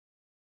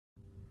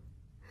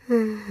Hey,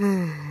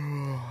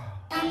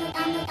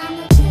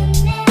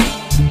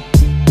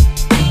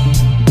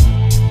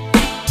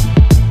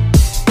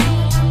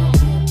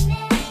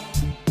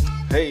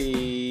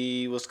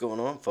 what's going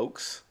on,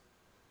 folks?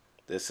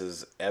 This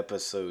is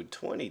episode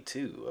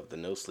 22 of the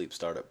No Sleep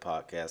Startup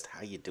Podcast.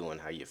 How you doing?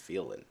 How you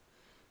feeling?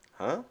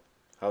 Huh?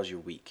 How's your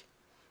week?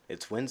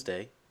 It's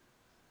Wednesday.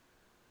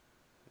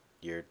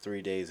 You're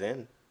 3 days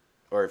in.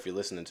 Or if you're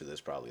listening to this,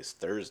 probably it's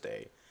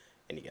Thursday,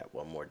 and you got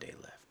one more day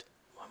left.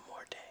 One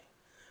more day.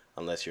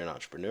 Unless you're an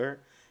entrepreneur,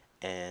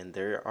 and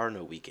there are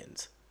no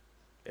weekends,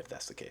 if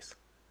that's the case.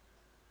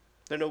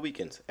 There are no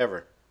weekends,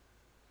 ever.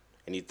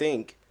 And you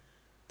think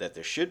that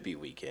there should be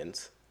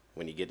weekends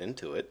when you get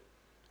into it,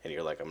 and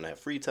you're like, I'm going to have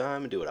free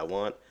time and do what I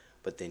want,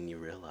 but then you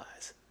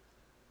realize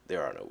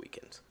there are no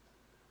weekends.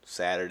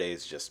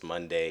 Saturday's just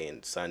Monday,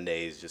 and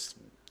Sunday's just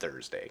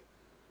Thursday.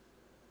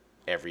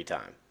 Every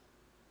time.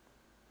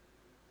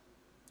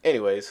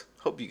 Anyways,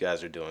 hope you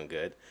guys are doing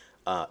good.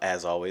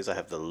 As always, I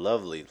have the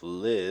lovely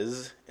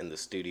Liz in the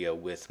studio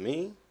with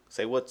me.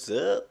 Say what's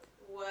up.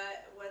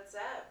 What's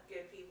up,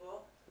 good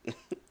people?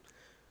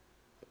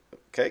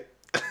 Okay.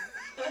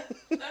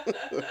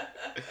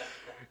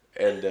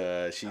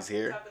 And she's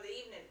here. Top of the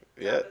evening.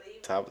 Yeah,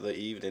 top of the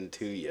evening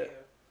to you.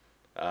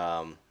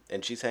 And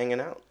she's hanging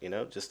out,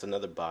 just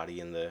another body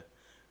in the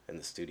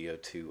studio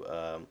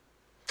to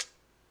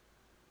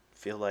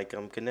feel like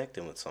I'm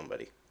connecting with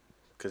somebody.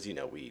 Because,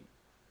 we,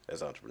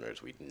 as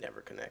entrepreneurs, we never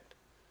connect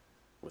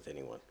with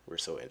anyone. We're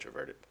so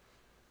introverted.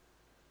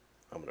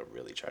 I'm going to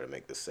really try to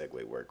make this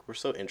segue work. We're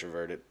so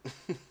introverted.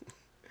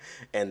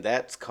 And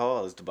that's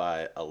caused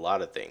by a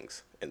lot of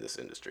things in this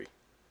industry,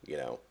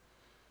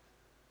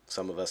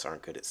 Some of us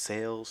aren't good at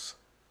sales,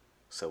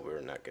 so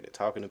we're not good at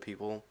talking to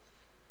people.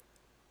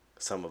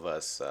 Some of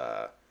us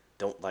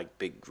don't like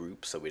big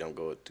groups, so we don't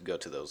go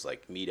to those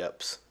like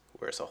meetups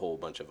where it's a whole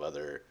bunch of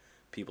other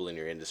people in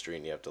your industry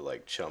and you have to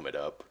like chum it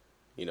up.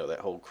 That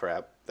whole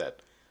crap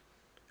that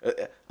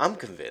I'm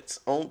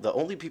convinced the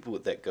only people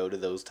that go to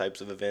those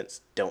types of events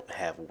don't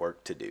have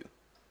work to do.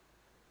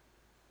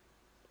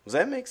 Does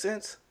that make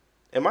sense?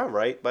 Am I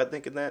right by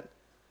thinking that?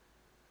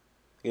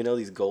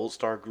 These gold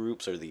star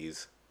groups or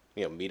these,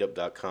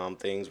 meetup.com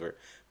things where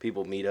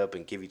people meet up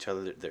and give each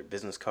other their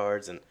business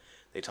cards and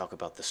they talk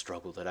about the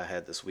struggle that I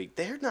had this week.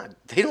 They don't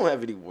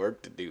have any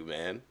work to do,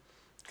 man.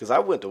 Because I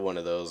went to one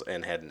of those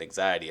and had an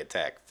anxiety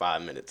attack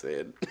 5 minutes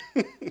in.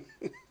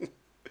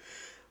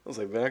 I was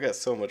like, man, I got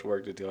so much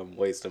work to do. I'm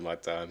wasting my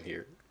time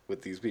here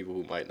with these people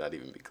who might not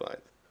even be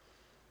clients.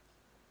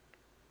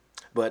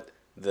 But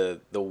the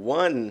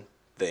one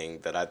thing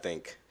that I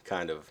think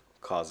kind of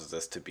causes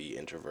us to be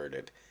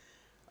introverted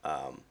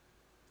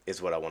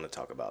is what I want to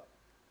talk about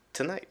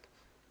tonight.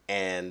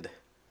 And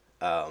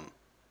I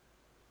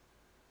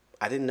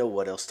didn't know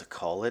what else to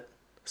call it,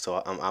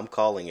 so I'm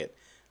calling it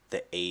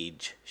the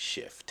age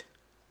shift.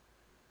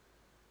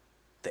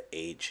 The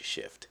age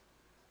shift.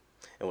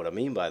 And what I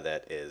mean by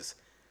that is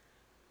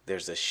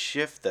there's a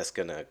shift that's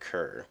going to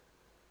occur,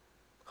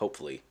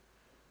 hopefully,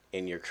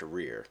 in your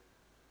career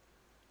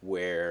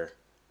where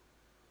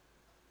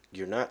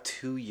you're not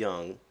too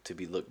young to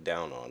be looked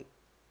down on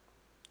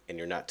and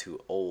you're not too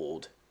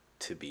old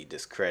to be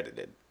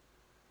discredited.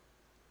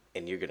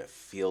 And you're going to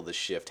feel the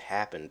shift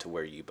happen to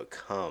where you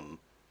become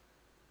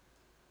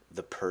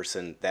the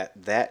person,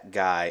 that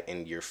guy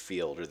in your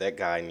field or that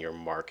guy in your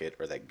market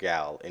or that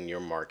gal in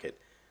your market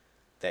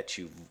that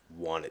you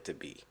want it to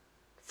be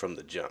from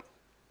the jump.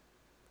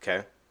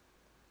 Okay?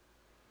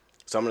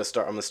 So I'm going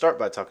to start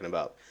by talking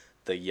about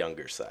the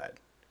younger side.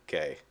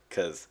 Okay?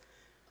 Cuz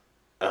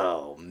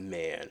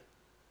man.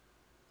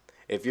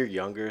 If you're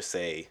younger,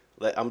 say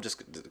I'm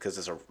just because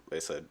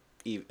it's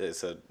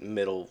a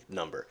middle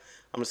number.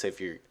 I'm going to say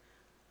if you're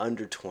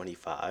under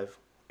 25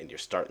 and you're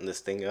starting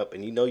this thing up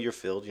and your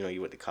field, you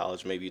went to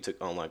college, maybe you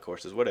took online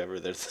courses, whatever,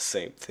 they're the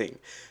same thing.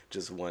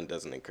 Just one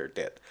doesn't incur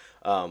debt.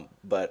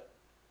 But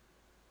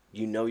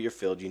your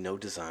field,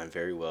 design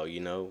very well,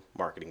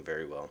 marketing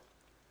very well.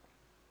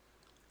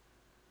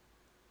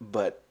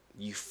 But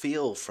you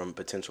feel from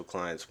potential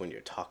clients when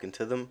you're talking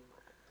to them,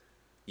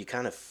 you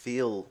kind of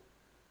feel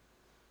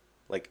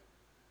like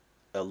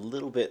a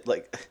little bit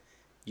like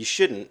you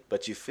shouldn't,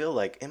 but you feel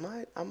like,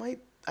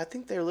 I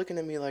think they're looking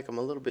at me like I'm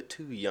a little bit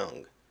too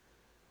young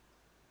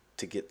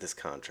to get this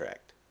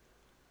contract.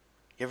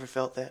 You ever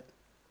felt that?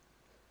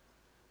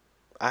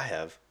 I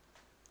have.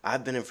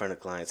 I've been in front of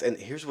clients, and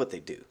here's what they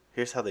do.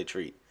 Here's how they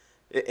treat,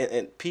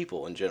 and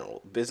people in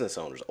general, business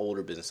owners,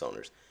 older business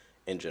owners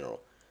in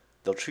general,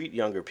 they'll treat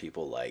younger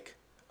people like,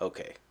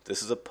 okay,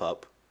 this is a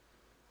pup.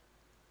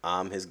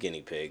 I'm his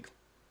guinea pig.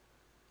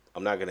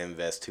 I'm not going to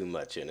invest too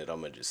much in it. I'm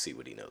going to just see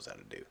what he knows how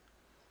to do.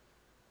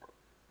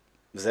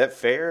 Is that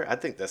fair? I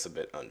think that's a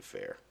bit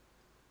unfair.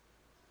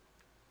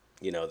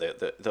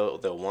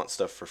 They'll want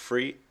stuff for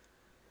free,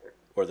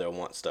 or they'll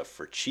want stuff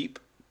for cheap,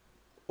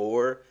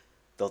 or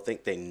they'll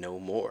think they know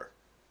more,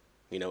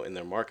 in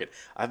their market.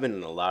 I've been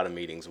in a lot of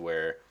meetings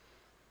where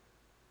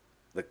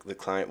the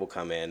client will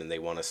come in and they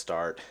want to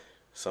start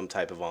some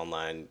type of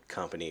online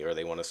company, or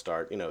they want to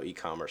start,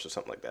 e-commerce or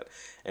something like that.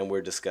 And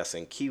we're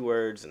discussing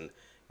keywords and,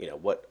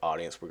 what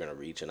audience we're going to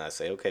reach. And I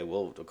say, okay,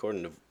 well,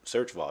 according to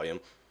search volume,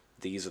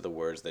 these are the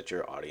words that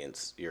your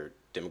audience, your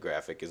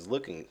demographic is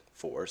looking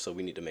for. So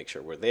we need to make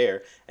sure we're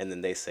there. And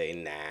then they say,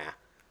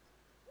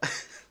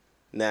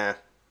 nah,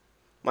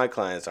 my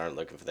clients aren't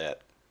looking for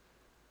that.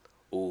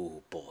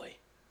 Oh boy.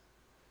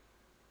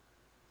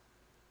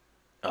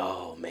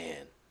 Oh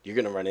man. You're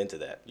going to run into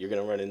that. You're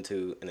going to run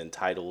into an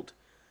entitled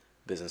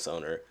business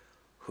owner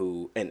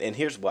who, and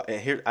here's why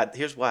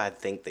I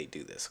think they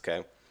do this,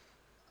 okay?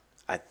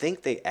 I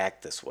think they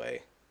act this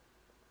way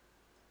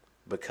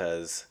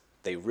because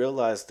they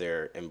realize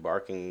they're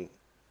embarking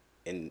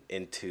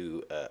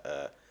into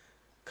a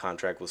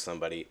contract with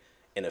somebody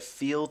in a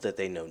field that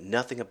they know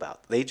nothing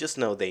about. They just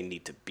know they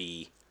need to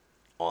be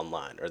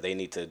online or they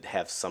need to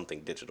have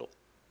something digital.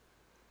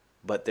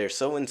 But they're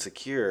so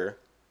insecure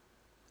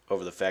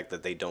over the fact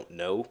that they don't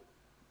know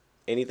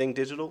anything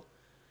digital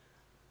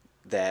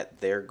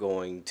that they're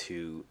going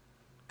to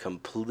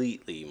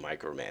completely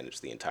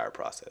micromanage the entire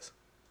process.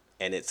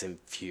 And it's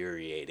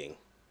infuriating.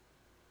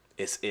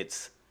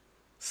 It's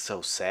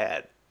so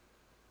sad.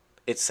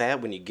 It's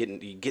sad when you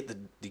get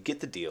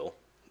the deal,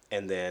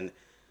 and then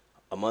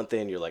a month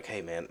in you're like,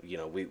 hey man,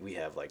 we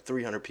have like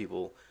 300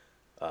 people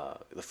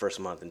the first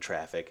month in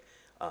traffic,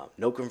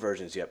 no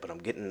conversions yet, but I'm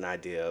getting an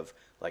idea of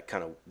like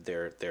kind of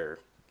their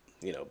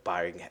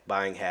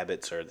buying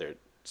habits or their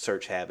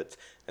search habits,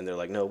 and they're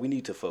like, no, we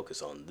need to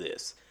focus on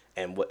this,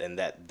 and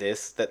that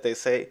this that they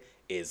say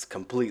is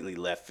completely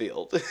left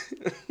field.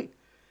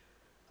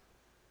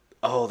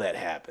 Oh, that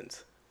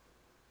happens.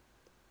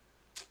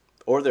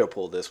 Or they'll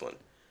pull this one.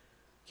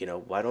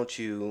 Why don't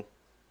you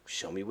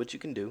show me what you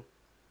can do?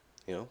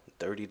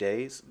 30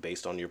 days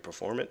based on your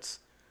performance.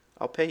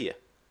 I'll pay you,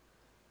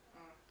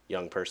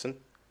 young person.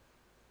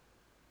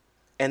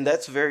 And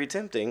that's very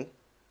tempting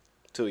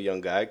to a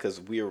young guy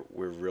because we're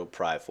real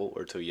prideful,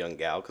 or to a young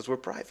gal because we're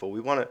prideful. We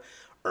want to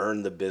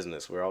earn the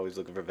business. We're always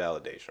looking for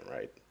validation,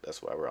 right?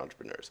 That's why we're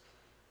entrepreneurs.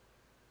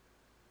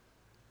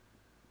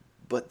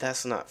 But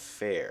that's not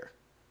fair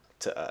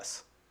to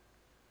us.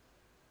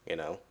 You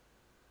know,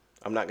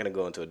 I'm not gonna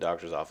go into a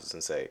doctor's office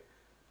and say,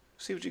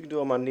 "See what you can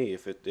do on my knee.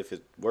 If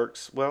it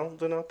works, well,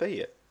 then I'll pay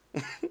you."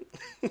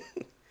 Can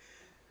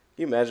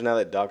you imagine how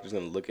that doctor's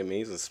gonna look at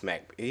me and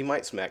smack? He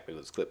might smack me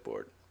with his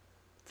clipboard,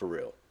 for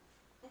real.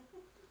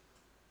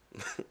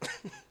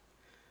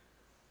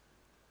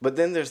 But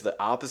then there's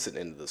the opposite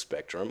end of the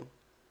spectrum,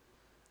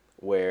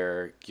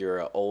 where you're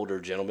an older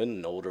gentleman,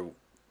 an older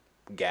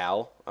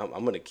gal.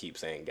 I'm gonna keep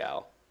saying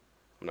gal.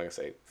 I'm not gonna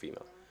say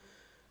female.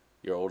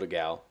 You're an older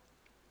gal,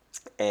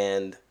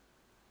 and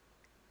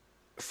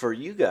for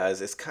you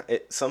guys,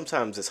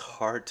 sometimes it's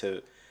hard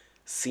to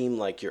seem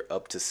like you're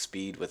up to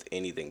speed with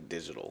anything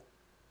digital.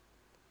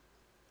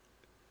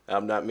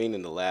 I'm not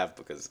meaning to laugh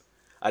because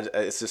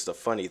it's just a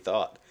funny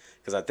thought,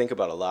 because I think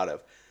about a lot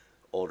of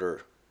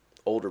older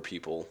older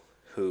people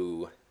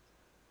who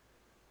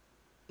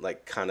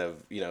like kind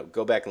of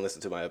go back and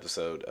listen to my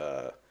episode.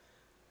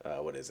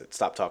 What is it?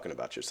 Stop talking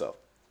about yourself.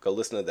 Go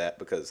listen to that,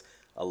 because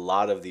a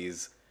lot of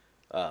these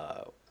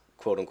uh,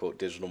 quote unquote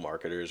digital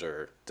marketers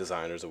or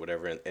designers or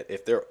whatever, and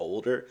if they're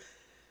older,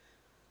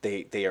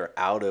 they are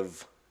out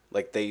of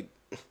like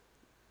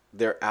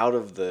they're out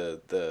of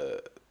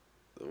the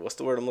what's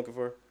the word I'm looking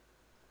for?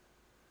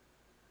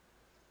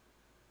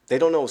 They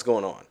don't know what's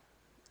going on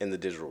in the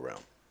digital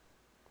realm.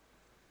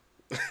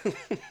 They're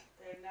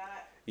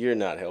not You're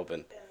not helping.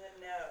 in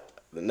the know.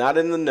 They're not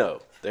in the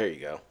know. There you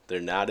go.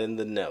 They're not in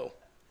the know.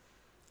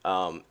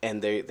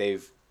 And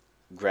they've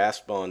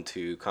grasped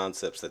onto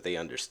concepts that they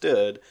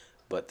understood,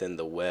 but then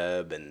the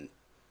web and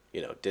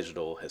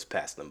digital has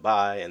passed them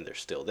by, and they're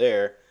still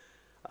there.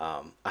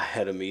 I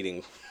had a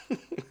meeting.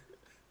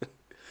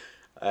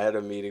 I had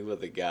a meeting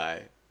with a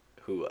guy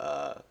who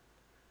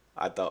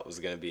I thought was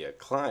going to be a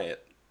client,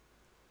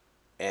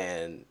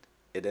 and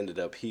it ended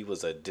up he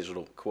was a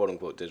digital quote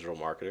unquote digital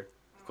marketer,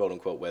 quote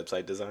unquote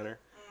website designer,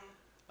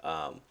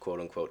 quote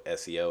unquote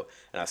SEO.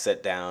 And I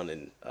sat down,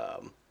 and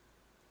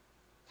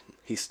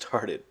he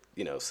started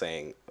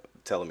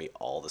telling me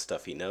all the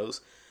stuff he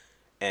knows,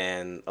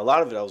 and a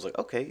lot of it I was like,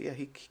 okay, yeah,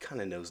 he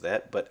kind of knows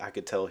that, but I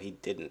could tell he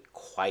didn't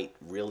quite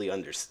really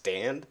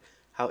understand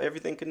how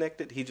everything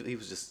connected. He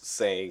was just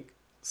saying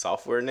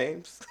software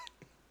names.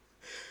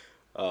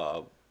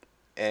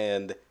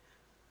 And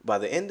by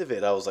the end of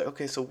it, I was like,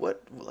 okay, so why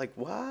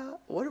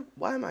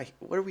am I,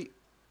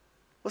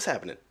 what's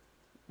happening?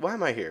 Why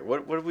am I here?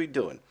 What are we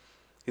doing?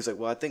 He's like,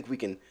 well, I think we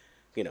can,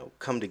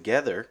 come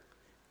together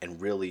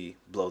and really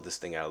blow this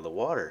thing out of the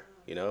water.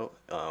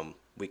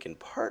 We can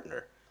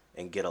partner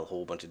and get a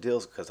whole bunch of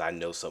deals because I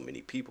know so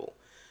many people.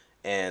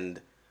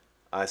 And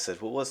I said,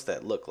 well, what's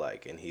that look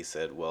like? And he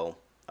said, well,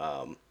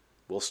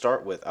 we'll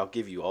start with, I'll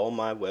give you all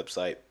my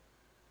website,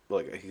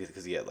 like,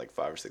 because he had like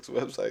 5 or 6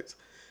 websites.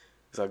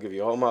 So I'll give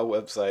you all my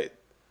website,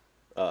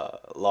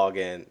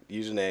 login,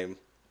 username,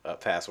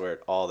 password,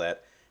 all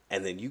that.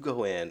 And then you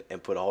go in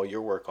and put all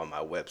your work on my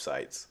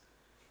websites.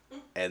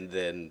 And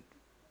then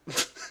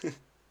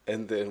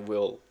and then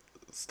we'll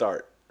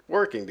start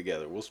working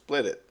together. We'll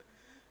split it.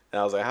 And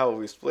I was like, how will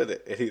we split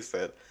it? And he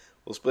said,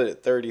 we'll split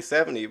it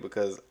 30-70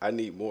 because I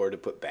need more to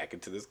put back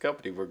into this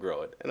company we're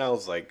growing. And I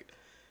was like,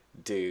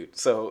 dude,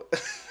 so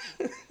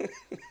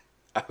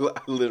I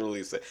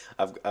literally said,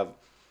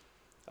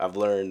 I've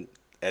learned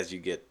as you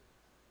get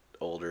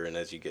older and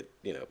as you get,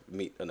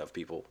 meet enough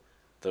people,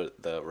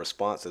 the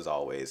response is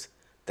always,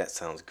 that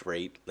sounds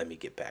great. Let me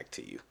get back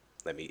to you.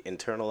 Let me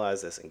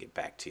internalize this and get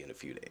back to you in a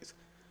few days.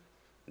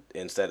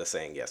 Instead of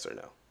saying yes or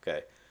no.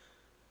 Okay.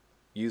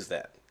 Use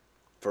that.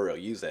 For real,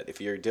 use that.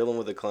 If you're dealing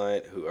with a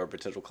client who or a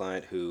potential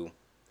client who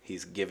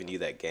he's giving you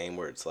that game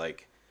where it's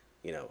like,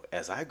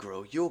 as I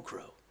grow, you'll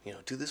grow.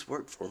 Do this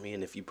work for me,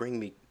 and if you bring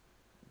me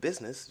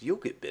business, you'll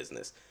get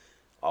business.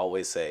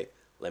 Always say,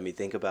 let me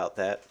think about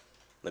that.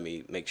 Let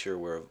me make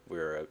sure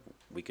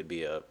we could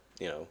be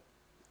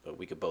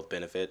we could both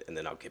benefit, and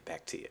then I'll get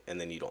back to you. And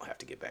then you don't have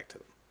to get back to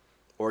them,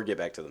 or get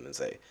back to them and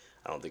say,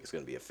 I don't think it's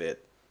going to be a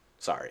fit.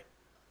 Sorry.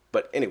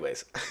 But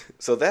anyways,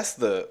 so that's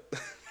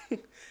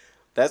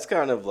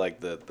kind of like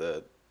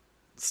the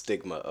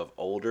stigma of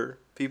older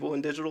people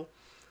in digital.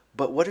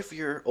 But what if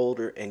you're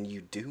older and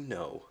you do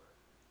know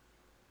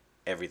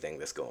everything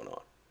that's going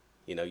on?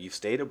 You've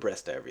stayed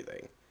abreast of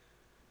everything.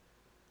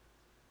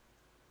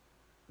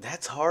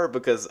 That's hard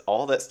because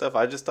all that stuff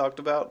I just talked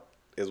about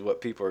is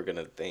what people are going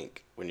to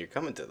think when you're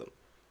coming to them.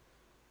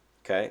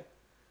 Okay?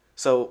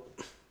 So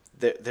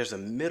there's a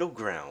middle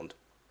ground.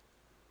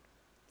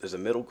 There's a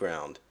middle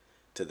ground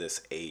to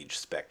this age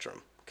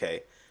spectrum.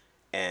 Okay?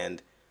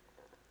 And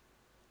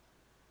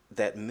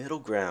that middle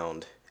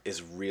ground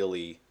is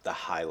really the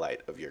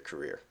highlight of your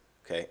career.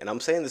 Okay? And I'm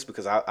saying this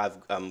because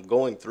I'm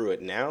going through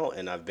it now,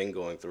 and I've been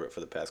going through it for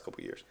the past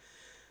couple years.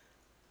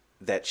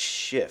 That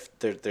shift,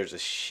 there's a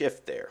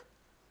shift there.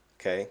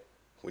 Okay?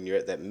 When you're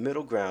at that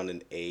middle ground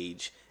in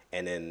age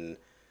and in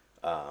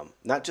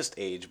not just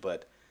age,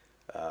 but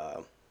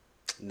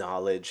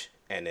knowledge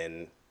and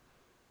in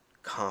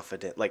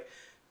confident. Like,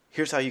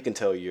 here's how you can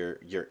tell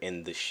you're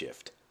in the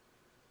shift.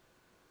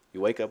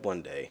 You wake up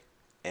one day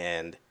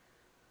and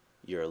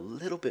you're a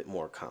little bit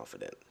more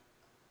confident.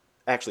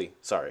 Actually,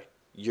 sorry,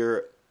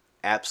 you're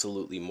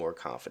absolutely more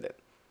confident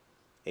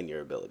in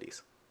your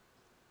abilities.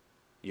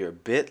 You're a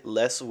bit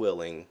less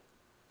willing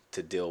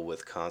to deal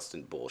with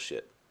constant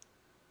bullshit.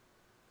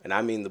 And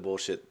I mean the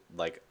bullshit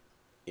like,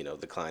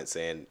 the client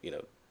saying,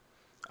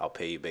 I'll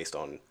pay you based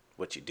on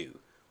what you do.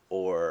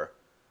 Or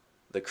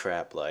the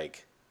crap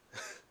like,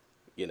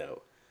 you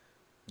know,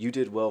 you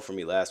did well for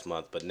me last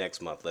month, but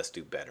next month let's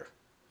do better.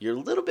 You're a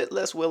little bit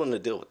less willing to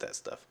deal with that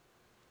stuff.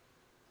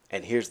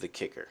 And here's the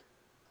kicker.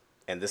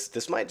 And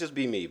this might just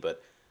be me,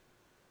 but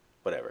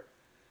whatever.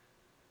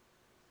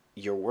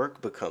 Your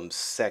work becomes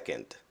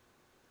second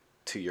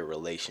to your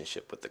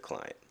relationship with the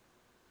client.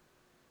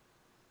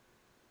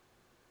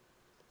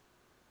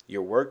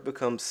 Your work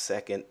becomes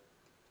second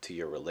to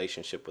your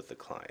relationship with the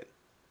client.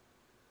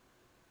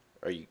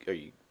 Are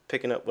you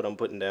picking up what I'm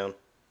putting down?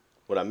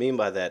 What I mean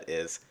by that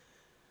is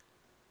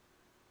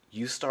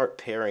you start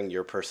pairing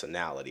your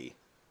personality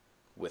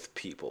with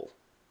people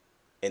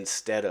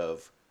instead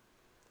of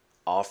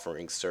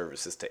offering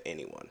services to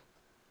anyone.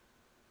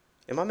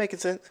 Am I making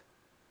sense?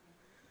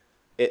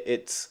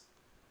 It's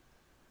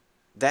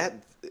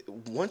that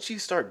once you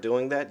start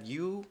doing that,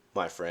 you,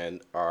 my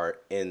friend, are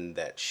in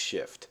that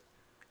shift.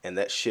 And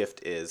that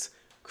shift is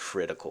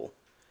critical.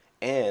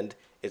 And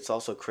it's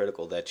also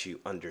critical that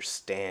you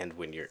understand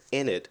when you're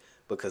in it,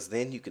 because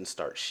then you can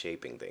start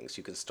shaping things.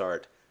 You can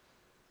start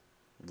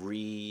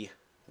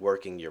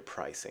reworking your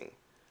pricing.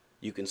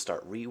 You can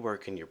start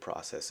reworking your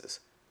processes.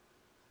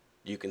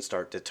 You can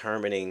start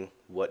determining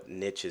what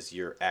niches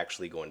you're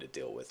actually going to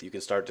deal with. You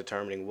can start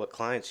determining what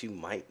clients you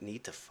might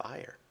need to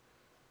fire.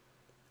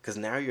 Because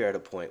now you're at a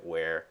point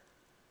where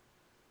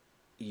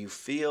you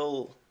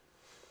feel,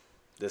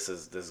 this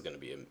is going to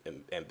be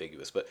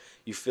ambiguous, but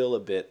you feel a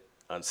bit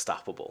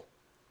unstoppable.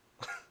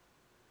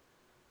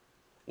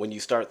 When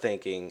you start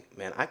thinking,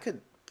 man, I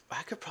could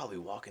probably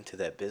walk into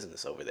that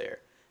business over there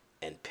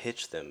and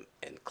pitch them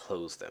and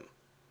close them.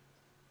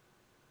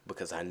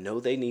 Because I know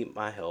they need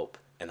my help,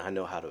 and I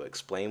know how to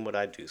explain what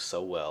I do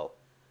so well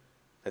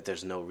that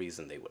there's no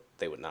reason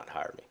they would not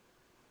hire me.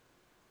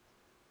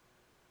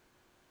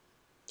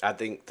 I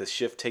think the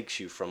shift takes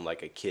you from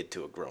like a kid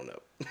to a grown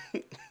up.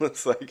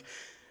 It's like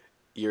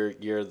you're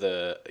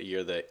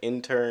the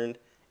intern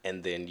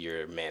and then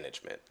you're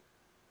management.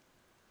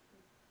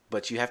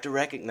 But you have to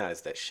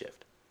recognize that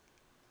shift.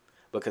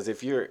 Because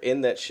if you're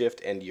in that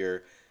shift and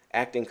you're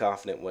acting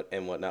confident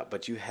and whatnot,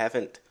 but you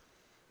haven't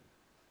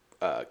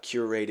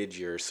curated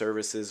your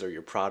services or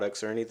your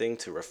products or anything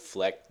to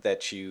reflect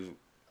that you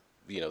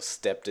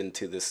stepped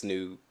into this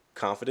new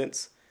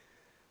confidence,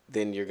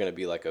 then you're gonna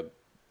be like a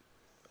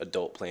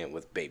adult playing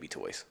with baby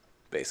toys,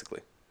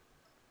 basically.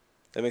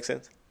 That make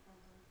sense?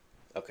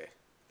 Okay.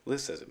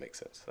 Liz says it makes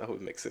sense. I hope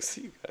it makes sense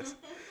to you guys.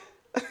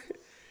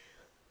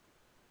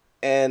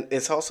 And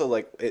it's also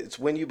like it's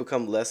when you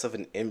become less of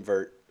an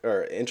invert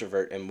or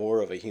introvert and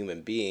more of a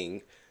human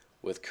being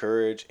with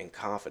courage and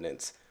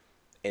confidence,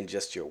 in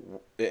just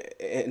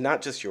and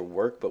not just your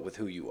work, but with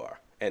who you are.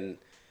 And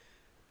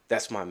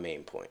that's my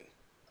main point.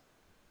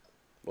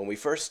 When we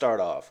first start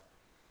off,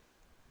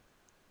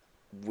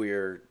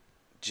 we're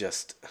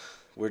just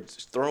we're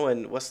just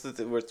throwing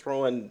we're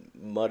throwing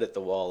mud at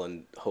the wall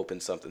and hoping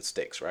something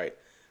sticks, right?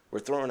 We're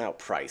throwing out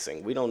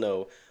pricing. We don't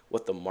know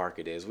what the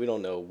market is. We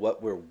don't know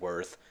what we're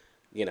worth.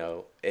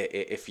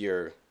 If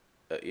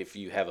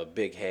you have a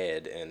big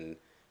head and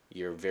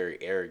you're very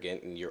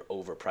arrogant and you're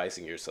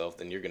overpricing yourself,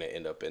 then you're going to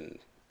end up in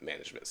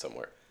management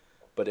somewhere.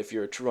 But if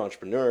you're a true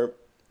entrepreneur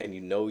and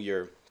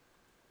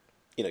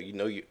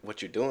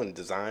what you're doing,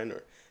 design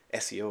or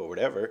SEO or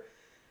whatever,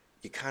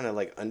 you kind of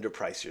like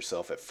underprice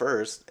yourself at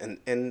first, and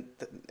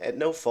at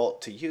no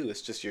fault to you.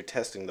 It's just you're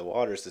testing the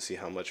waters to see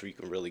how much you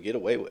can really get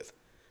away with.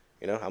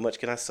 How much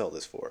can I sell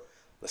this for?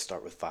 Let's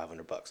start with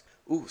 $500.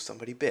 Ooh,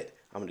 somebody bid.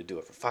 I'm gonna do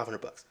it for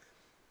 $500.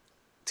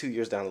 2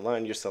 years down the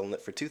line, you're selling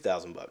it for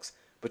 $2,000,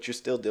 but you're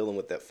still dealing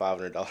with that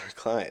 $500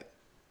 client,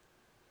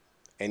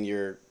 and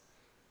you're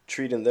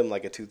treating them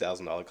like a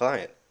 $2,000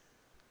 client.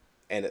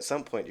 And at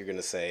some point, you're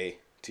gonna say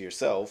to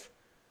yourself,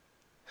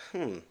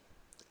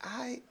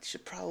 I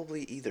should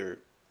probably either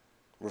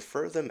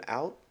refer them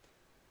out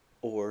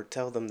or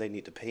tell them they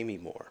need to pay me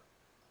more.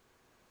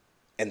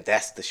 And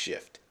that's the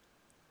shift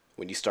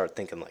when you start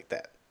thinking like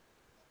that.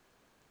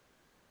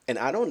 And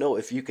I don't know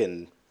if you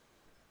can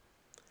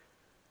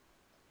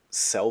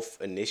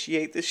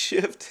self-initiate this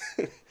shift.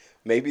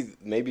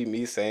 maybe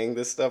me saying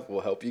this stuff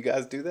will help you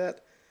guys do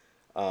that.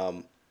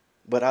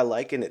 But I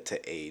liken it to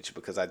age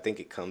because I think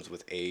it comes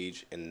with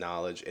age and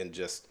knowledge and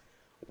just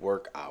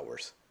work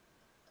hours.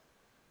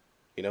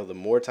 The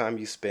more time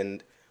you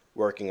spend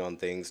working on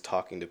things,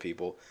 talking to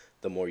people,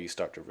 the more you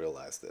start to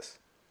realize this.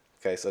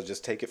 Okay, so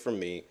just take it from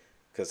me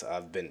because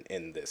I've been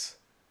in this.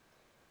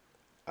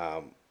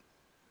 And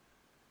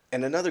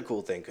another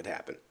cool thing could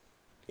happen.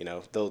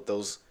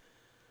 Those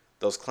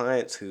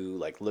clients who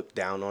like looked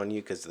down on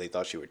you because they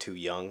thought you were too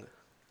young,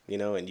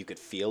 and you could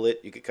feel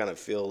it. You could kind of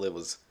feel it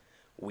was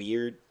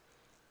weird.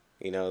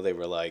 They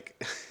were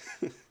like,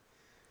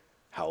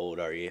 "How old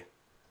are you?"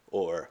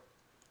 Or,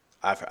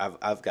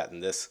 "I've gotten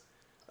this.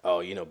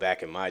 Oh,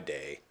 back in my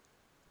day."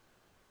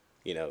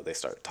 They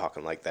start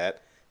talking like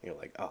that. And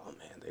you're like, "Oh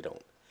man, they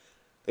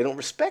don't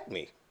respect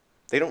me.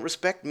 They don't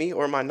respect me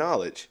or my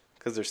knowledge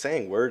because they're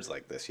saying words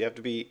like this." You have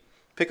to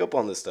pick up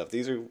on this stuff.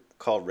 These are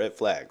called red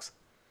flags.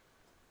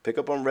 Pick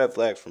up on red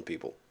flags from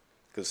people.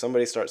 Because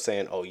somebody starts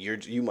saying, "Oh,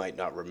 you might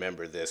not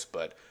remember this,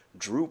 but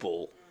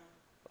Drupal,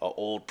 a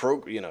old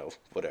program,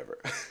 whatever."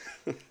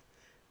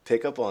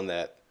 Pick up on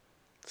that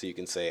so you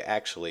can say,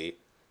 "Actually,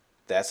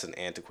 that's an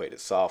antiquated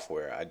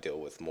software. I deal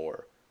with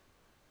more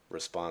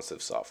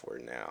responsive software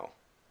now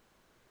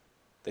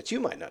that you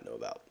might not know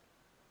about."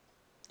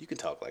 You can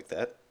talk like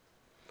that.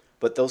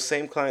 But those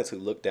same clients who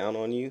look down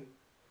on you,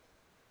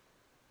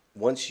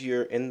 once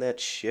you're in that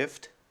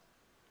shift,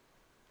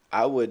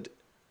 I would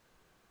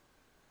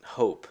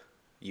hope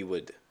you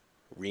would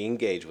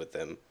re-engage with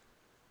them,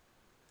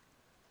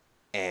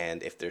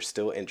 and if they're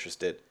still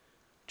interested,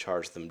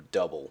 charge them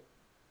double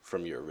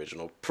from your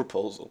original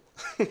proposal.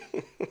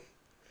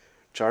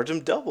 Charge them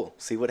double.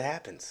 See what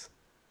happens.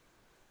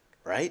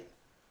 Right?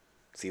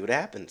 See what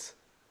happens.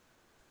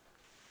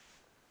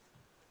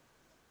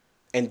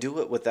 And do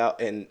it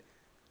and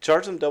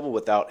charge them double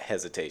without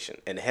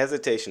hesitation. And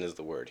hesitation is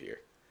the word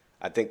here.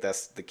 I think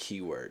that's the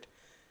key word.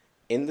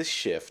 In the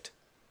shift,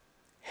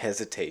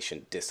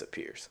 hesitation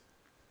disappears.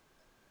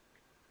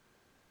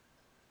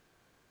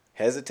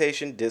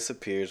 Hesitation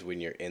disappears when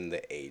you're in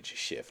the age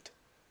shift.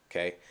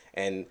 Okay?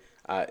 And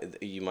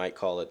you might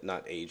call it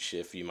not age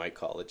shift, you might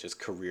call it just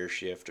career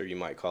shift, or you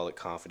might call it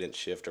confidence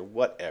shift, or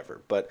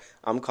whatever. But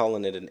I'm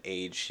calling it an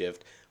age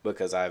shift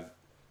because I've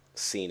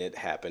seen it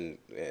happen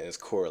and it's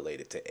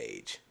correlated to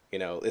age.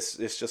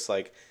 It's just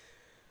like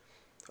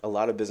a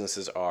lot of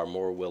businesses are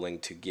more willing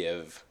to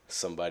give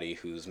somebody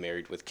who's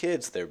married with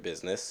kids their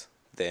business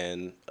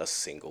than a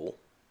single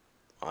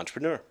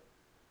entrepreneur.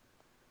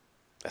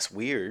 That's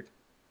weird.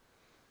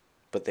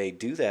 But they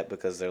do that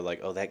because they're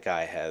like, "Oh, that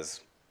guy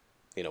has,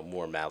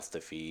 more mouths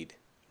to feed,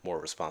 more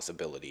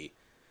responsibility."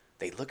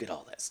 They look at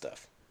all that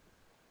stuff.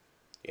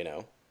 You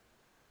know,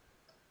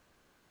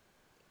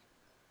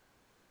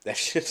 that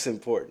shit's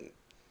important.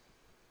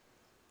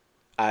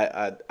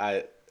 I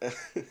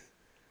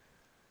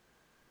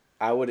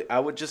I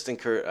would just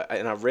encourage,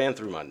 and I ran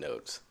through my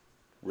notes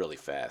really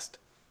fast,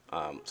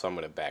 so I'm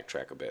gonna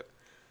backtrack a bit.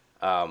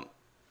 Um,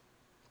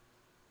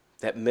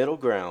 that middle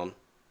ground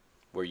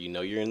where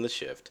you're in the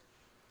shift.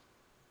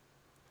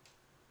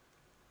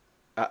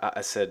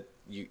 I said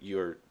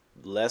you're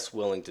less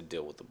willing to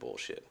deal with the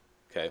bullshit.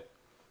 Okay,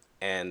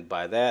 and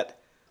by that,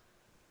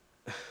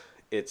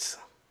 it's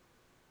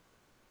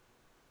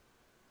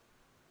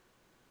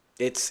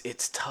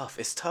it's tough.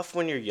 It's tough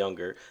when you're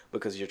younger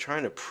because you're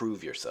trying to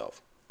prove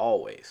yourself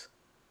always.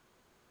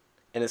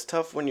 And it's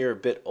tough when you're a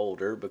bit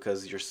older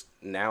because you're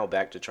now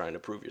back to trying to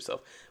prove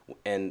yourself.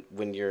 And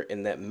when you're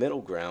in that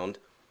middle ground,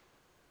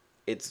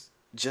 it's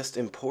just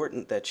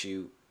important that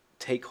you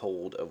take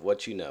hold of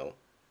what you know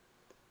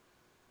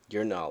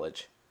your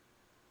knowledge,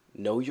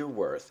 know your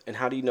worth. And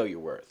how do you know your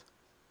worth?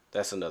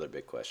 That's another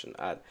big question.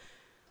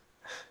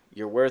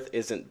 Your worth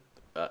isn't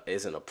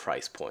a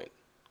price point,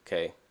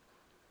 okay?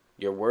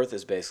 Your worth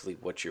is basically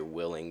what you're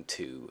willing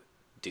to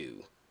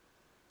do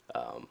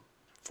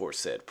for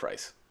said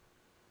price.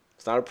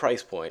 It's not a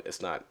price point.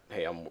 It's not,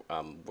 hey,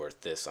 I'm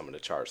worth this. I'm going to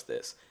charge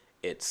this.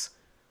 It's,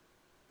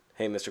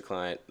 hey, Mr.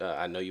 Client,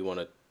 I know you want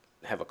to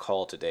have a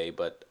call today,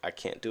 but I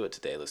can't do it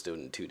today. Let's do it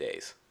in 2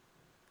 days.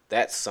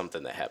 That's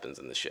something that happens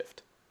in the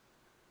shift.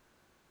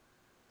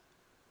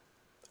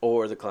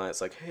 Or the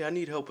client's like, hey, I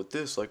need help with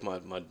this. Like my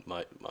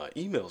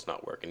email's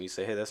not working. You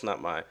say, hey, that's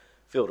not my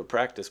field of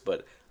practice,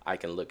 but I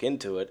can look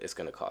into it. It's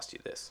going to cost you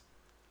this.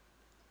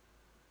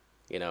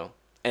 You know?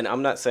 And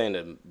I'm not saying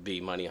to be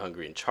money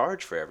hungry and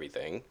charge for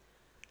everything,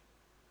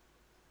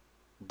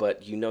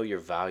 but you know your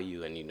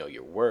value and you know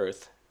your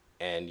worth,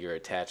 and you're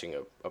attaching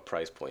a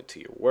price point to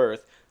your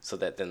worth so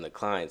that then the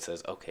client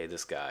says, okay,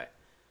 this guy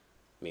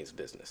means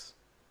business.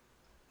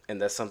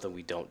 And that's something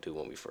we don't do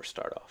when we first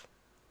start off.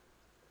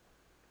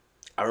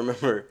 I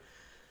remember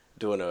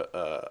doing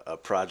a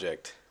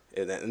project,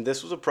 and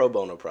this was a pro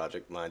bono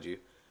project, mind you,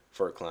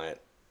 for a client.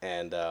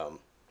 And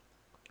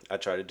I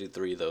try to do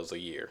 3 of those a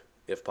year,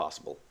 if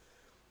possible.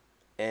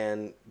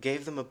 And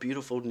gave them a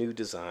beautiful new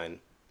design,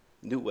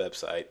 new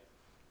website,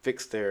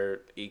 fixed their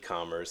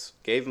e-commerce,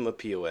 gave them a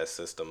POS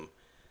system,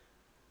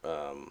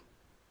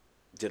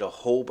 did a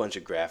whole bunch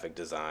of graphic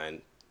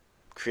design,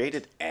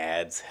 created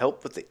ads,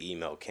 helped with the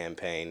email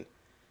campaign,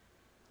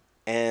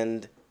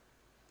 and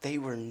they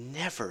were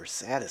never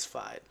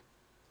satisfied.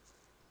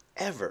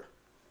 Ever.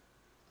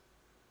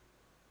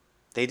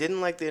 They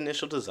didn't like the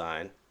initial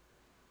design,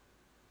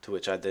 to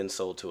which I then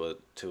sold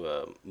to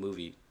a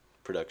movie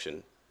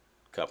production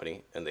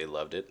company, and they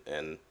loved it.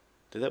 And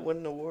did that win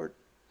an award?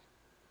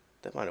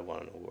 That might have won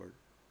an award.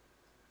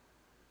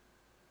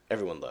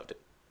 Everyone loved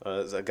it.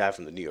 There's a guy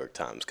from the New York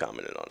Times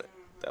commented on it.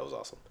 That was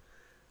awesome.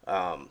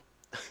 Um,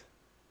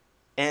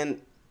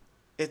 and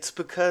it's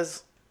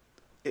because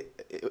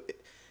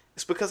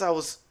it's because I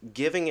was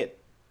giving it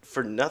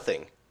for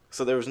nothing,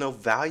 so there was no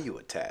value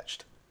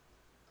attached.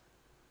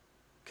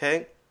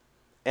 Okay,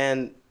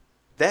 and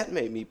that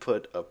made me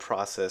put a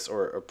process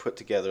or put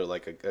together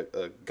like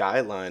a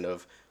guideline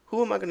of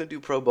who am I going to do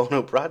pro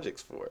bono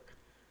projects for?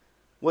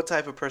 What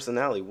type of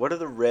personality? What are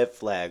the red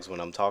flags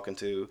when I'm talking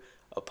to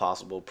a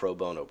possible pro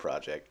bono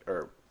project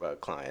or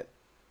client?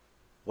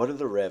 What are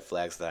the red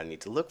flags that I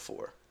need to look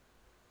for?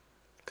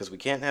 Because we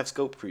can't have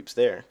scope creeps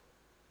there.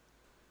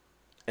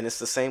 And it's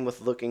the same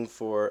with looking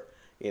for,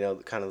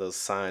 kind of those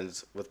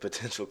signs with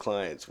potential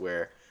clients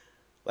where,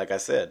 like I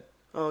said,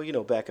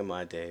 oh, back in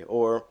my day,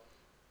 or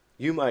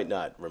you might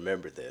not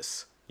remember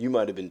this. You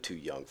might have been too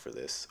young for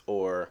this.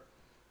 Or,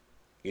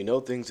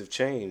 things have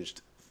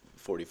changed,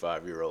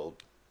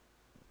 45-year-old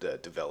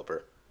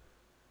developer.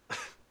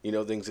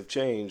 Things have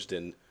changed,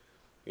 and,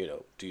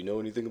 do you know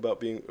anything about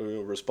being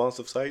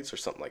responsive sites or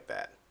something like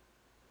that?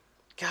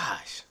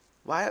 Gosh,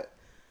 why?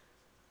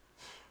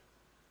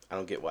 I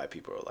don't get why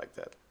people are like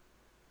that.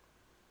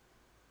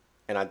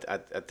 And I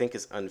think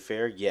it's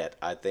unfair, yet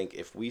I think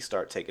if we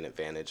start taking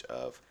advantage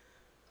of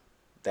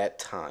that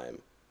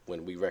time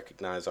when we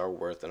recognize our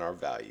worth and our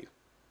value,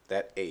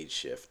 that age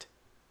shift,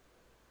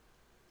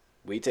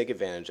 we take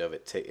advantage of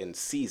it and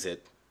seize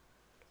it,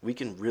 we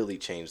can really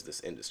change this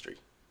industry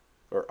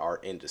or our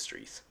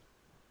industries.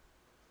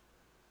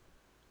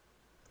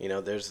 There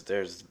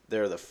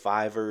are the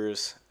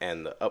Fivers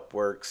and the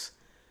Upworks,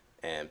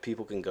 and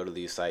people can go to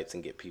these sites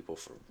and get people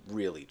for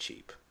really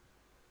cheap.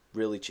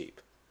 Really cheap.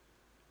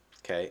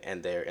 Okay?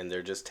 And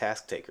they're just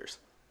task takers.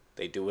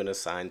 They do an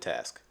assigned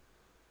task.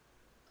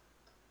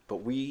 But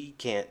we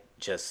can't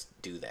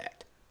just do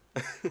that.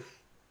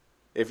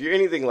 If you're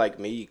anything like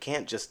me, you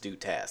can't just do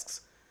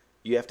tasks.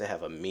 You have to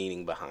have a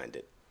meaning behind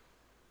it.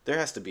 There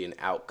has to be an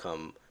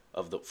outcome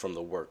from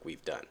the work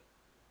we've done.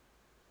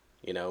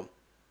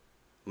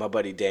 My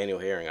buddy Daniel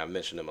Herring, I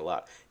mentioned him a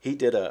lot. He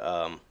did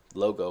a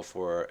logo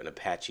for an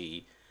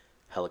Apache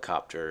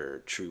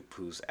helicopter troop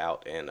who's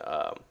out in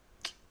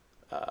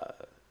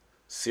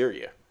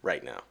Syria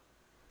right now.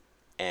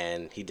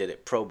 And he did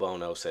it pro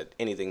bono, said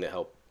anything to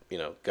help,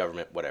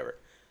 government, whatever.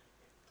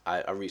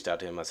 I reached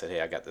out to him. I said,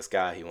 hey, I got this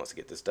guy. He wants to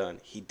get this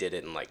done. He did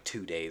it in like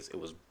 2 days. It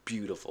was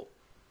beautiful.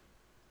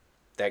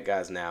 That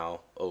guy's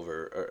now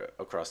over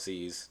across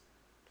seas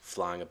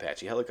flying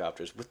Apache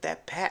helicopters with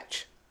that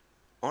patch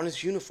on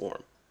his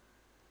uniform.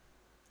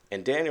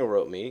 And Daniel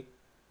wrote me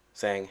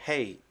saying,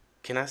 hey,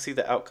 can I see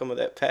the outcome of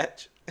that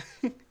patch?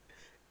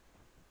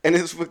 And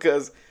it's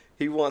because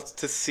he wants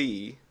to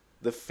see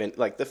the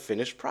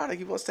finished product.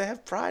 He wants to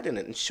have pride in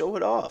it and show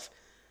it off.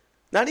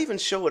 Not even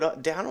show it off.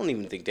 I don't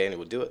even think Daniel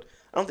would do it.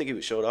 I don't think he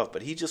would show it off,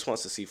 but he just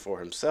wants to see for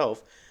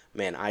himself,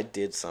 man, I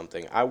did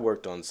something. I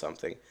worked on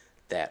something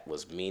that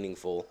was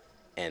meaningful,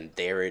 and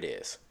there it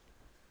is.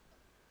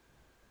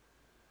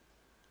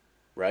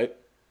 Right?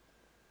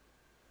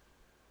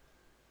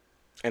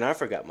 And I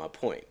forgot my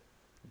point,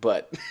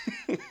 but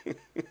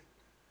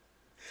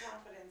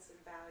Confidence and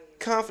value.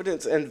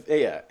 confidence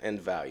and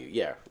value.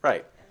 Yeah,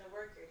 right. And the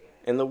work you're doing.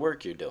 in the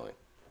work you're doing.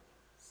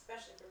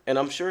 Especially for And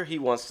I'm beginners. sure he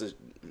wants to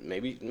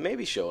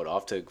maybe show it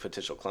off to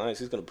potential clients.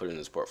 He's going to put it in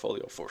his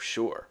portfolio for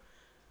sure,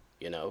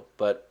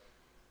 But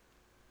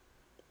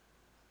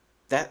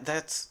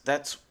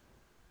that's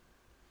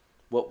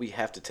what we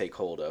have to take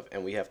hold of,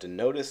 and we have to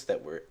notice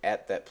that we're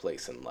at that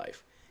place in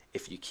life.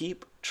 If you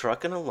keep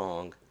trucking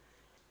along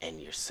and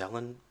you're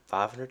selling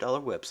 $500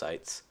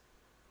 websites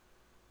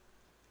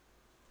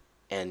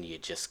and you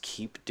just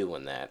keep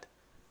doing that,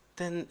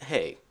 then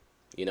hey,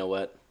 you know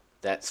what?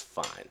 That's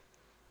fine.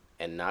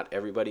 And not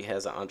everybody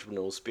has an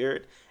entrepreneurial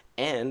spirit.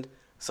 And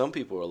some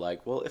people are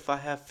like, well, if I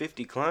have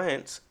 50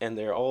 clients and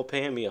they're all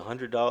paying me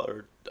 $100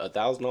 or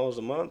 $1,000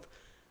 a month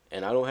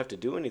and I don't have to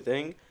do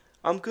anything,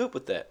 I'm good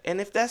with that.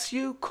 And if that's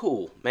you,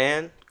 cool,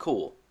 man,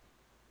 cool.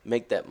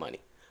 Make that money.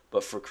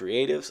 But for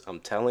creatives, I'm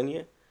telling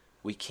you,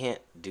 we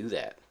can't do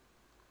that.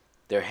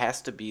 There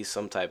has to be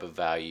some type of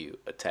value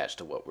attached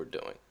to what we're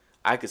doing.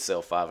 I could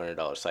sell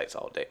 $500 sites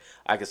all day.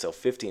 I could sell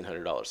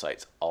 $1,500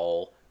 sites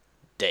all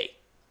day.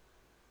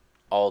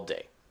 All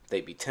day.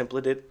 They'd be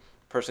templated.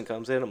 Person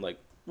comes in, I'm like,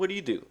 what do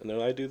you do? And they're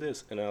like, I do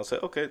this. And I'll say,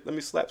 okay, let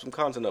me slap some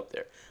content up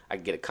there. I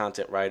can get a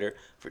content writer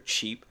for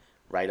cheap,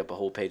 write up a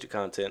whole page of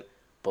content.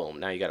 Boom.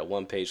 Now you got a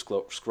one-page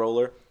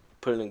scroller.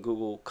 Put it in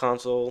Google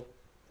Console,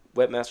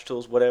 Webmaster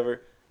Tools,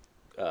 whatever.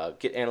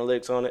 Get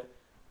analytics on it.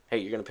 Hey,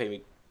 you're going to pay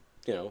me,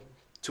 you know,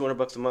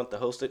 $200 a month to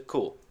host it.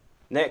 Cool.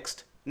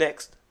 Next,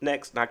 next,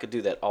 next. And I could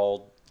do that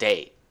all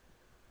day.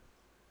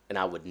 And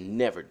I would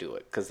never do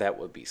it because that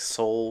would be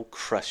soul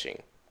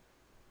crushing.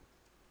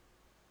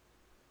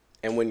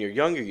 And when you're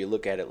younger, you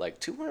look at it like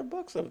 $200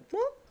 a month,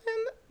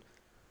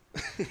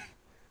 man.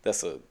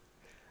 That's a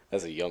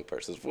that's a young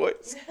person's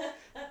voice.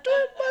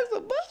 $200 a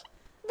month,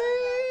 man.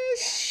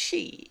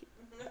 Shit,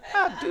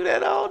 I'll do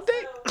that all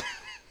day. So,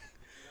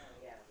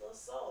 yeah, a little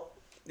soul.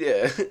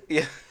 Yeah,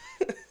 yeah.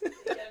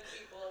 Young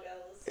people got a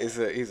little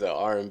soul. He's a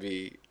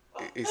R&B.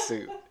 He's a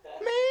man.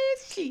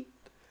 Shit.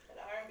 An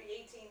R&B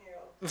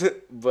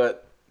 18-year-old.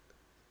 But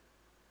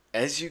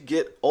as you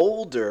get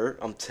older,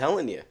 I'm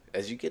telling you,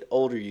 as you get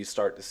older, you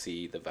start to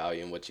see the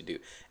value in what you do.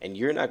 And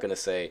you're not going to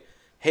say,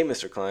 hey,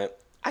 Mr. Client,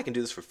 I can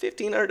do this for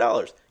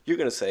 $1,500. You're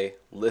going to say,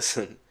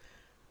 listen,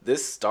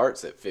 this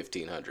starts at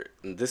 $1,500,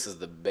 and this is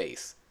the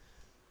base.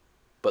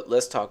 But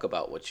let's talk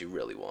about what you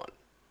really want.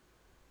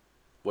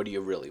 What do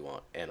you really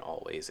want? And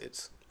always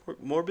it's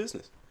more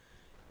business.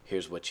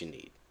 Here's what you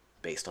need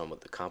based on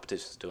what the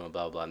competition is doing,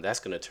 blah, blah. And that's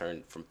going to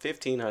turn from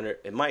 $1,500,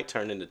 it might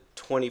turn into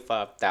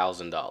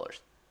 $25,000.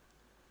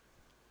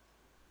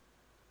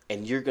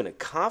 And you're going to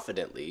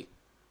confidently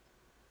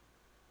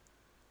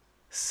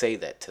say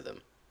that to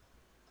them.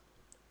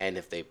 And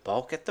if they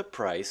balk at the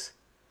price,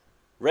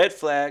 red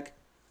flag,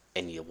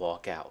 and you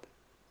walk out.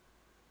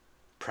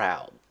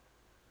 Proud.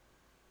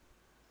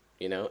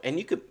 And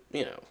you could,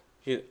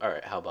 all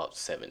right, how about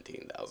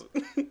 17,000?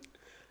 How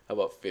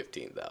about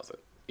 15,000?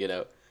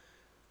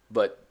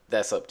 But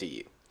that's up to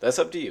you. That's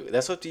up to you.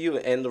 That's up to you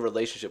and the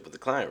relationship with the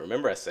client.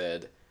 Remember I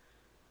said,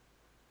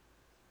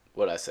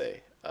 what'd I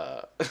say?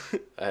 I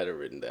had it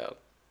written down.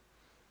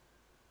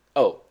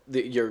 Oh,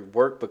 your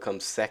work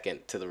becomes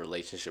second to the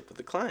relationship with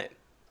the client,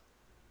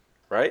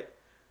 right?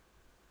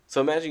 So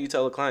imagine you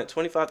tell a client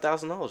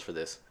 $25,000 for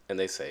this, and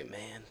they say,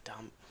 "Man,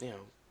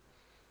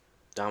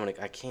 Dominic,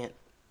 I can't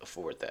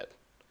afford that."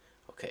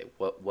 Okay,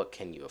 what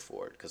can you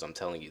afford? Because I'm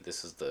telling you,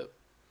 this is the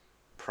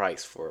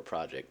price for a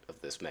project of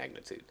this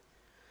magnitude.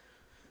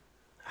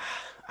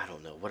 I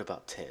don't know. What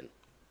about 10?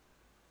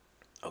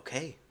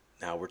 Okay,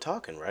 now we're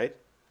talking, right?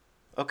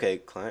 Okay,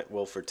 client.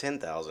 Well, for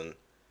 10,000,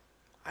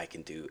 I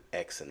can do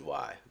X and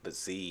Y, but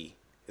Z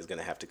is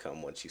gonna have to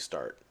come once you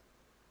start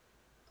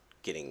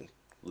getting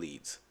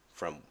leads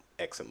from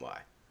X and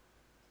Y.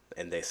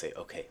 And they say,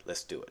 okay,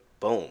 let's do it.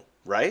 Boom,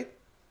 right?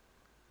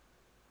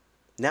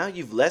 Now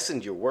you've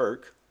lessened your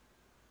work,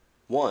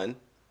 one,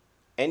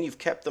 and you've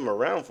kept them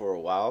around for a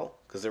while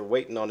because they're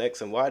waiting on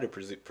X and Y to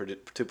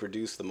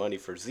produce the money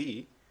for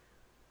Z,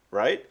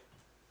 right?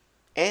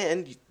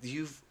 And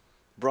you've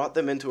brought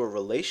them into a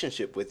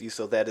relationship with you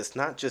so that it's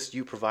not just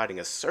you providing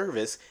a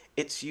service,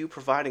 it's you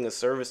providing a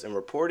service and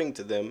reporting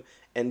to them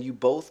and you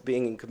both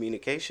being in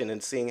communication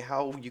and seeing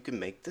how you can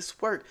make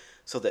this work.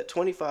 So that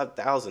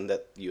 25,000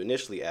 that you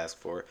initially asked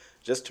for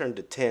just turned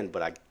to 10,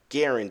 but I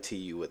guarantee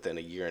you within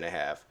a year and a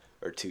half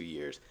or 2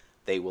 years,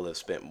 they will have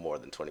spent more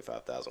than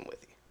 25,000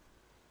 with you.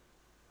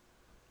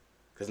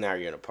 Because now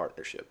you're in a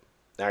partnership.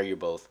 Now you're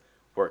both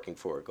working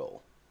for a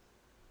goal.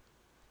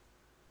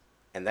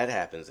 And that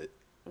happens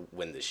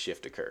when the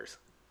shift occurs.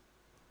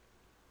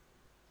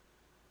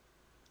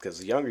 Because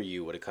the younger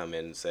you would have come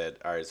in and said,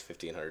 all right, it's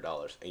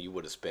 $1,500. And you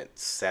would have spent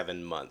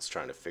 7 months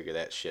trying to figure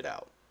that shit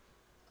out.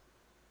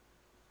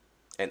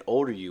 And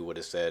older you would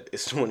have said,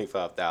 it's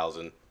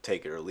 25,000,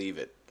 take it or leave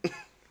it.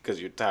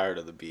 Because you're tired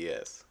of the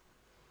BS.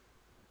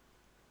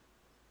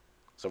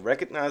 So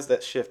recognize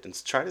that shift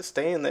and try to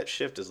stay in that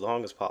shift as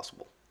long as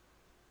possible.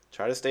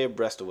 Try to stay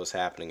abreast of what's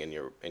happening in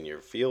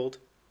your field.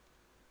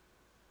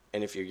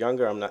 And if you're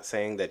younger, I'm not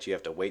saying that you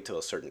have to wait till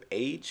a certain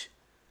age,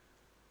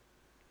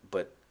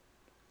 but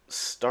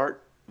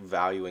start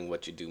valuing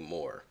what you do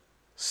more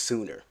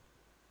sooner.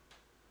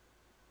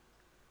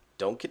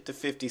 Don't get to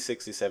 50,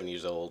 60, 70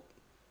 years old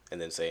and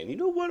then saying, you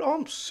know what,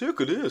 I'm sick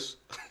of this.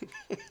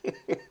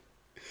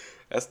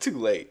 That's too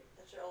late.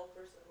 That's your old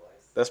person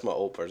voice. That's my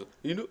old person.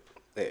 You know,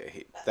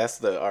 hey, that's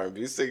the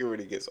R&B singer when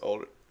he gets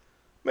older.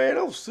 Man,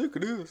 I'm sick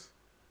of this.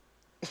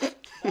 Can't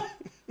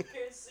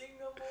sing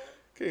no more.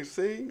 Can't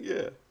sing,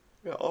 yeah.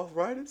 Got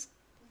arthritis.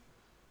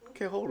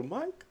 Can't hold a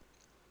mic.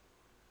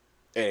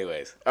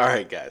 Anyways, all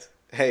right, guys.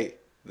 Hey,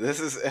 this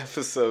is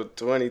episode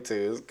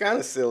 22. It's kind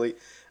of silly.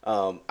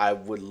 I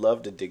would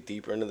love to dig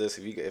deeper into this.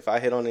 If I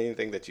hit on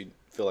anything that you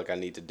feel like I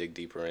need to dig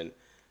deeper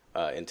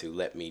into,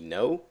 let me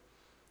know.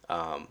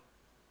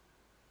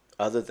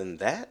 Other than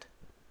that,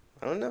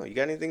 I don't know. You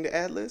got anything to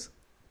add, Liz?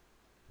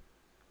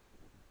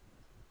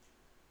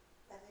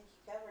 I think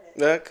you covered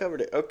it. I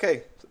covered it.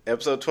 Okay.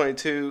 Episode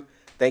 22.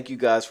 Thank you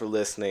guys for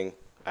listening.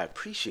 I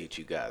appreciate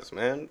you guys,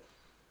 man.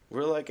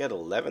 We're like at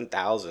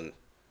 11,000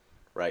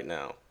 right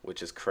now,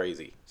 which is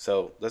crazy.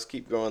 So let's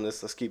keep growing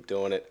this. Let's keep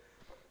doing it.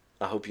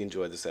 I hope you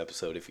enjoyed this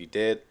episode. If you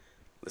did,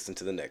 listen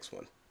to the next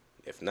one.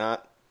 If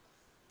not,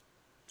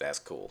 that's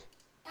cool.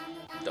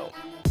 Don't.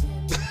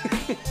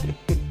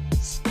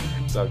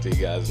 Talk to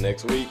you guys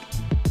next week.